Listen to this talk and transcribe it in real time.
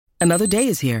Another day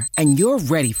is here, and you're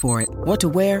ready for it. What to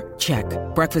wear? Check.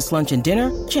 Breakfast, lunch, and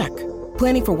dinner? Check.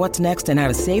 Planning for what's next and how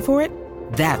to save for it?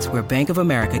 That's where Bank of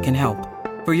America can help.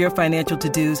 For your financial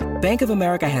to-dos, Bank of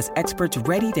America has experts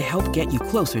ready to help get you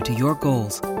closer to your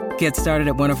goals. Get started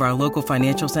at one of our local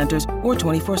financial centers or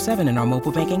 24/7 in our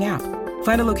mobile banking app.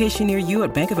 Find a location near you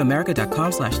at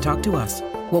bankofamerica.com/talktous.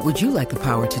 What would you like the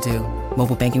power to do?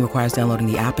 Mobile banking requires downloading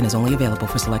the app and is only available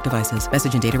for select devices.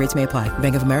 Message and data rates may apply.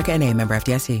 Bank of America N.A., member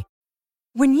FDIC.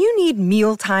 When you need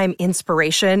mealtime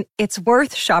inspiration, it's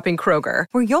worth shopping Kroger,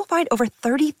 where you'll find over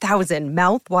 30,000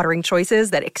 mouth-watering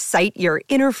choices that excite your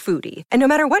inner foodie. And no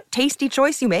matter what tasty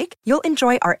choice you make, you'll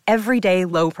enjoy our everyday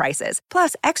low prices,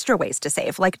 plus extra ways to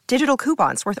save, like digital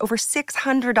coupons worth over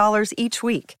 $600 each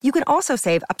week. You can also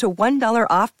save up to $1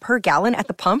 off per gallon at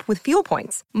the pump with fuel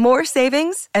points. More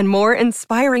savings and more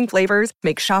inspiring flavors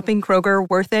make shopping Kroger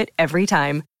worth it every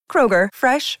time. Kroger,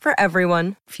 fresh for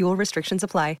everyone. Fuel restrictions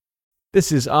apply.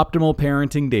 This is Optimal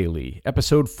Parenting Daily,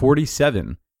 episode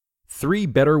 47, 3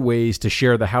 Better Ways to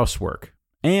Share the Housework,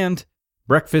 and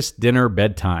Breakfast, Dinner,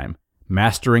 Bedtime,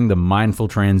 Mastering the Mindful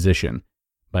Transition,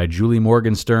 by Julie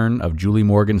Morgenstern of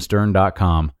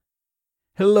juliemorgenstern.com.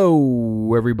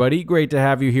 Hello, everybody. Great to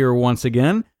have you here once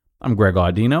again. I'm Greg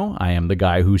Audino. I am the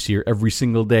guy who's here every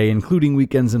single day, including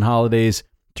weekends and holidays,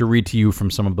 to read to you from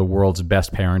some of the world's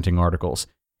best parenting articles.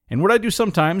 And what I do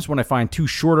sometimes when I find 2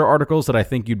 shorter articles that I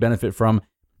think you'd benefit from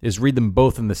is read them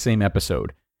both in the same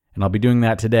episode. And I'll be doing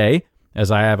that today,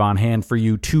 as I have on hand for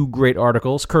you 2 great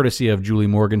articles, courtesy of Julie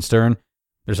Morgenstern.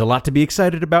 There's a lot to be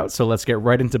excited about, so let's get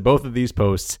right into both of these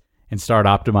posts and start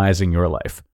optimizing your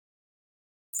life.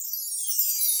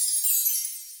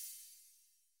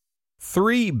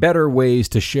 3 Better Ways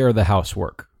to Share the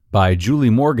Housework, by Julie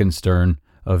Morgenstern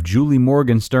of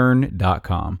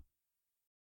juliemorgenstern.com.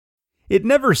 It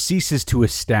never ceases to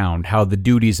astound how the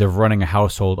duties of running a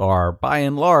household are, by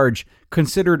and large,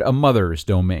 considered a mother's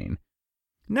domain.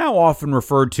 Now often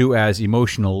referred to as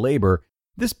emotional labor,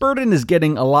 this burden is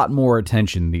getting a lot more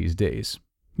attention these days.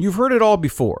 You've heard it all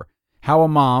before, how a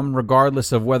mom,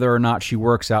 regardless of whether or not she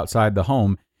works outside the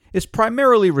home, is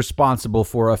primarily responsible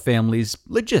for a family's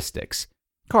logistics,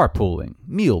 carpooling,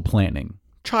 meal planning,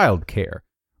 childcare,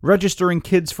 registering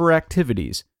kids for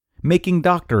activities, making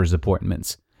doctor's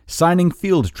appointments, signing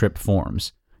field trip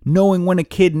forms, knowing when a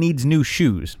kid needs new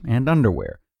shoes and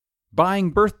underwear, buying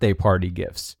birthday party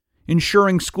gifts,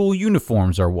 ensuring school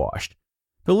uniforms are washed.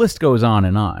 The list goes on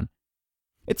and on.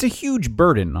 It's a huge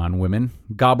burden on women,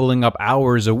 gobbling up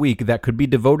hours a week that could be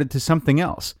devoted to something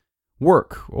else,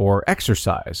 work or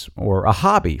exercise or a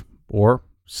hobby or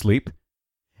sleep.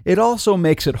 It also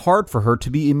makes it hard for her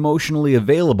to be emotionally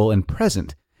available and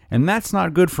present, and that's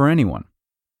not good for anyone.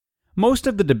 Most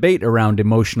of the debate around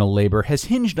emotional labor has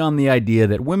hinged on the idea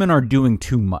that women are doing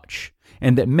too much,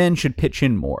 and that men should pitch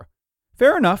in more.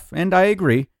 Fair enough, and I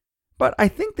agree, but I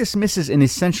think this misses an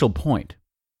essential point.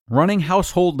 Running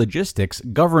household logistics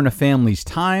govern a family's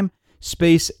time,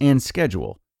 space, and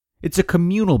schedule. It's a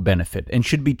communal benefit and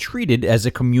should be treated as a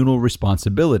communal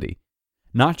responsibility.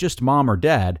 Not just mom or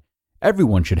dad,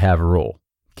 everyone should have a role.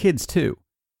 Kids too.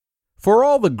 For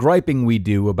all the griping we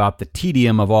do about the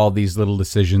tedium of all these little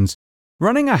decisions,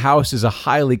 running a house is a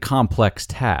highly complex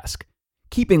task.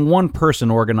 Keeping one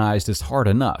person organized is hard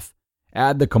enough.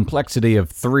 Add the complexity of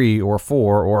 3 or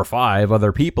 4 or 5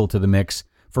 other people to the mix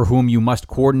for whom you must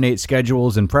coordinate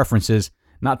schedules and preferences,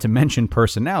 not to mention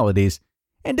personalities,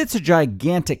 and it's a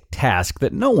gigantic task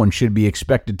that no one should be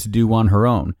expected to do on her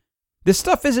own. This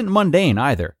stuff isn't mundane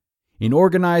either. An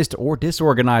organized or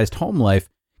disorganized home life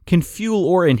can fuel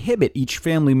or inhibit each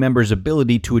family member's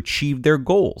ability to achieve their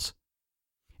goals.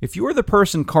 If you're the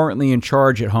person currently in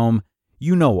charge at home,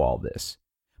 you know all this.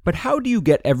 But how do you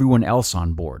get everyone else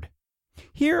on board?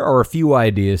 Here are a few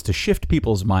ideas to shift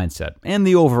people's mindset and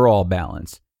the overall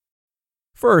balance.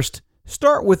 First,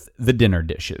 start with the dinner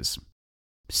dishes.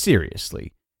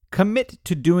 Seriously, commit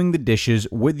to doing the dishes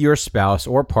with your spouse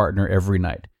or partner every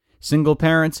night. Single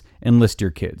parents, enlist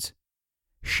your kids.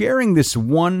 Sharing this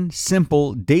one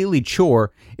simple daily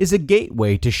chore is a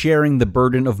gateway to sharing the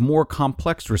burden of more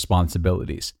complex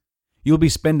responsibilities. You'll be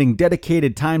spending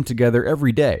dedicated time together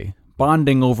every day,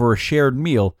 bonding over a shared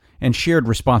meal and shared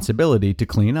responsibility to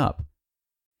clean up.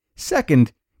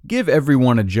 Second, give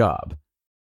everyone a job.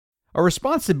 A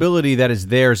responsibility that is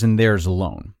theirs and theirs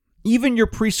alone. Even your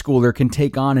preschooler can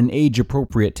take on an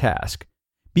age-appropriate task.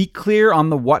 Be clear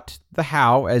on the what, the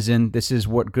how, as in this is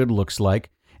what good looks like,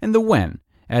 and the when,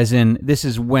 as in this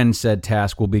is when said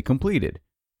task will be completed.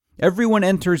 Everyone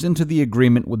enters into the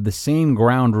agreement with the same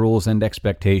ground rules and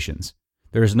expectations.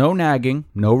 There is no nagging,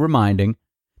 no reminding.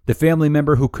 The family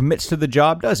member who commits to the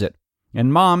job does it,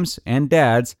 and moms and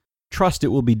dads trust it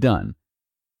will be done.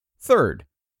 Third,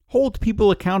 hold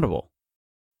people accountable.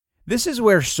 This is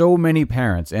where so many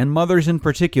parents, and mothers in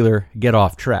particular, get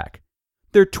off track.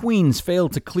 Their tweens fail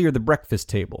to clear the breakfast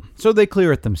table, so they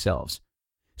clear it themselves.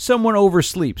 Someone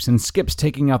oversleeps and skips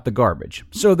taking out the garbage,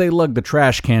 so they lug the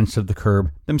trash cans to the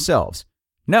curb themselves.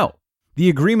 No, the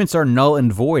agreements are null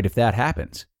and void if that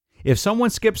happens. If someone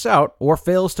skips out or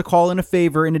fails to call in a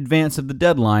favor in advance of the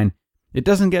deadline, it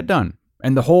doesn't get done,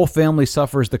 and the whole family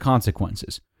suffers the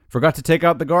consequences. Forgot to take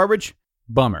out the garbage?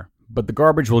 Bummer, but the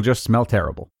garbage will just smell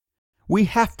terrible. We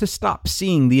have to stop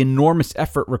seeing the enormous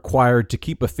effort required to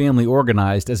keep a family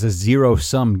organized as a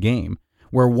zero-sum game,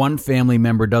 where one family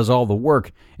member does all the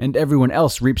work and everyone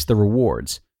else reaps the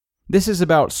rewards. This is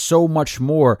about so much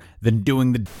more than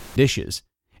doing the dishes.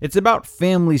 It's about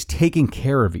families taking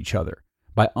care of each other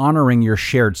by honoring your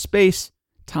shared space,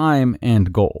 time,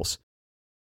 and goals.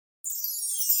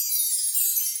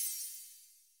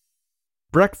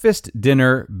 Breakfast,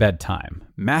 Dinner, Bedtime: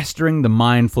 Mastering the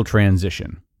Mindful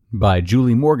Transition by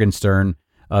Julie Morgenstern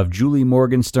of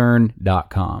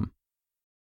juliemorgenstern.com.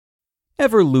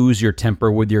 Ever lose your temper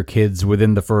with your kids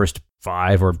within the first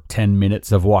 5 or 10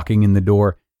 minutes of walking in the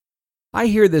door? I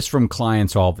hear this from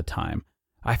clients all the time.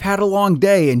 I've had a long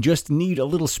day and just need a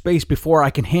little space before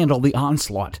I can handle the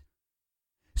onslaught.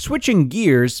 Switching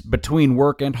gears between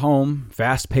work and home,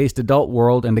 fast-paced adult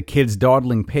world, and a kid's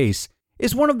dawdling pace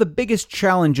is one of the biggest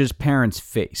challenges parents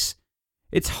face.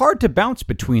 It's hard to bounce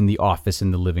between the office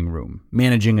and the living room,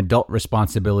 managing adult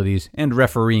responsibilities and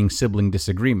refereeing sibling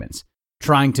disagreements,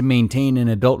 trying to maintain an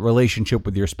adult relationship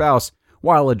with your spouse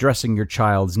while addressing your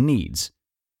child's needs.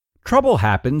 Trouble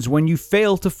happens when you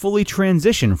fail to fully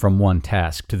transition from one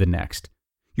task to the next.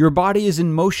 Your body is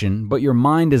in motion, but your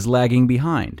mind is lagging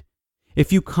behind.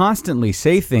 If you constantly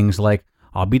say things like,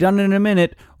 "I'll be done in a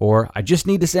minute," or "I just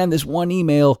need to send this one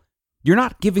email," you're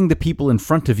not giving the people in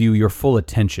front of you your full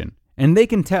attention, and they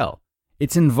can tell.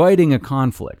 It's inviting a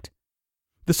conflict.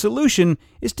 The solution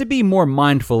is to be more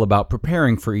mindful about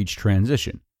preparing for each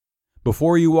transition.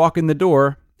 Before you walk in the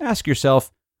door, ask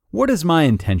yourself, what is my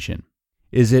intention?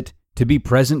 Is it to be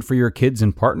present for your kids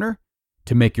and partner?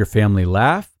 To make your family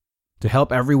laugh? To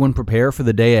help everyone prepare for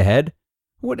the day ahead?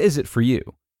 What is it for you?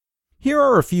 Here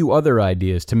are a few other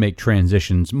ideas to make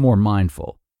transitions more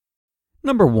mindful.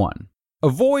 Number 1,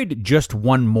 avoid just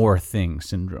one more thing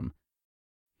syndrome.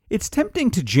 It's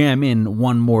tempting to jam in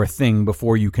one more thing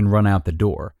before you can run out the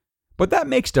door, but that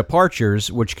makes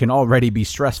departures, which can already be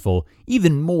stressful,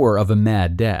 even more of a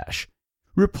mad dash.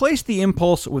 Replace the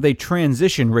impulse with a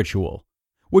transition ritual,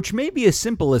 which may be as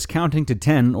simple as counting to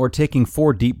 10 or taking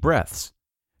 4 deep breaths.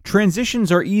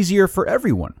 Transitions are easier for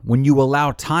everyone when you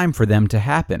allow time for them to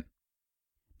happen.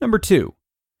 Number 2,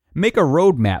 make a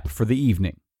roadmap for the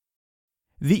evening.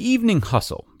 The evening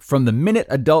hustle, from the minute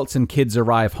adults and kids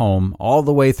arrive home all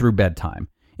the way through bedtime,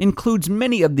 includes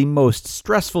many of the most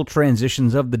stressful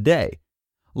transitions of the day.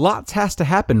 Lots has to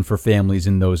happen for families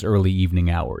in those early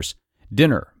evening hours.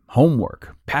 Dinner,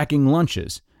 homework, packing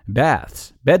lunches,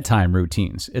 baths, bedtime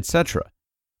routines, etc.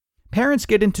 Parents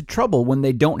get into trouble when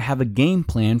they don't have a game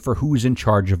plan for who's in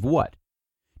charge of what.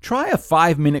 Try a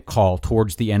 5-minute call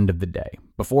towards the end of the day,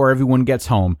 before everyone gets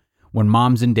home, when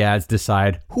moms and dads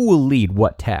decide who will lead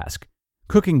what task: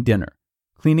 cooking dinner,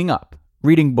 cleaning up,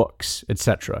 reading books,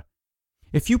 etc.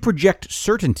 If you project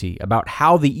certainty about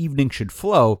how the evening should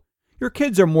flow, your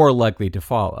kids are more likely to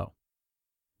follow.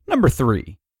 Number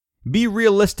 3, be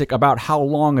realistic about how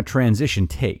long a transition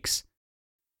takes.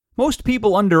 Most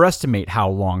people underestimate how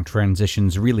long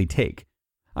transitions really take.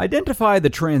 Identify the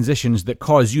transitions that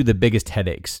cause you the biggest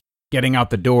headaches. Getting out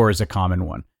the door is a common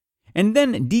one. And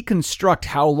then deconstruct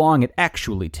how long it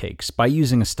actually takes by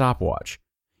using a stopwatch.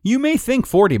 You may think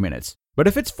 40 minutes, but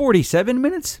if it's 47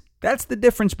 minutes, that's the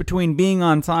difference between being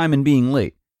on time and being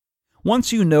late.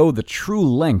 Once you know the true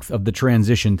length of the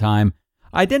transition time,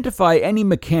 identify any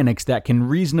mechanics that can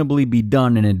reasonably be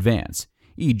done in advance,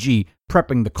 e.g.,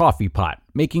 prepping the coffee pot,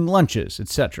 making lunches,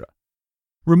 etc.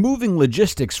 Removing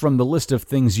logistics from the list of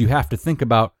things you have to think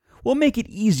about will make it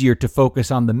easier to focus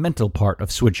on the mental part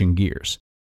of switching gears.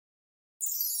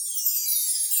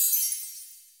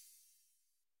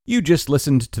 You just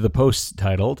listened to the posts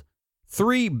titled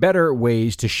 3 Better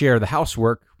Ways to Share the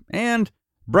Housework and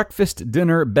Breakfast,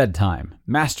 Dinner, Bedtime: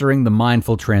 Mastering the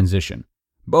Mindful Transition,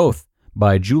 both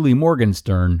by Julie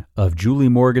Morgenstern of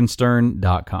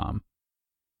juliemorgenstern.com.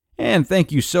 And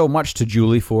thank you so much to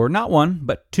Julie for not 1,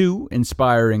 but 2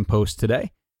 inspiring posts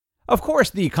today. Of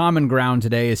course, the common ground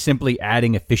today is simply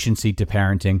adding efficiency to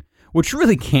parenting, which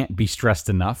really can't be stressed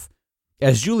enough.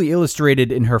 As Julie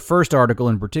illustrated in her first article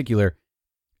in particular,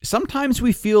 Sometimes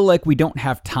we feel like we don't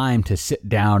have time to sit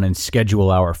down and schedule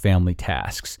our family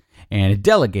tasks, and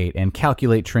delegate and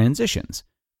calculate transitions.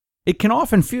 It can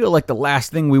often feel like the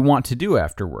last thing we want to do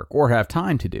after work or have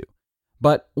time to do.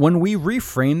 But when we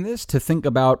reframe this to think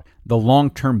about the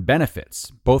long-term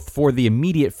benefits, both for the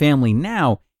immediate family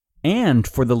now and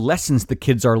for the lessons the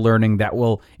kids are learning that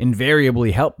will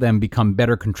invariably help them become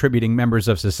better contributing members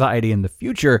of society in the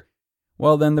future,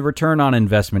 well, then the return on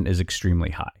investment is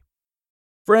extremely high.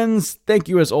 Friends, thank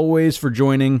you as always for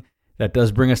joining. That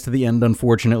does bring us to the end,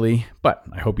 unfortunately, but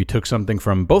I hope you took something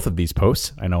from both of these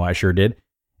posts. I know I sure did.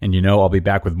 And I'll be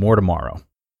back with more tomorrow.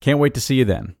 Can't wait to see you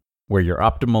then, where your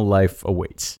optimal life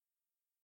awaits.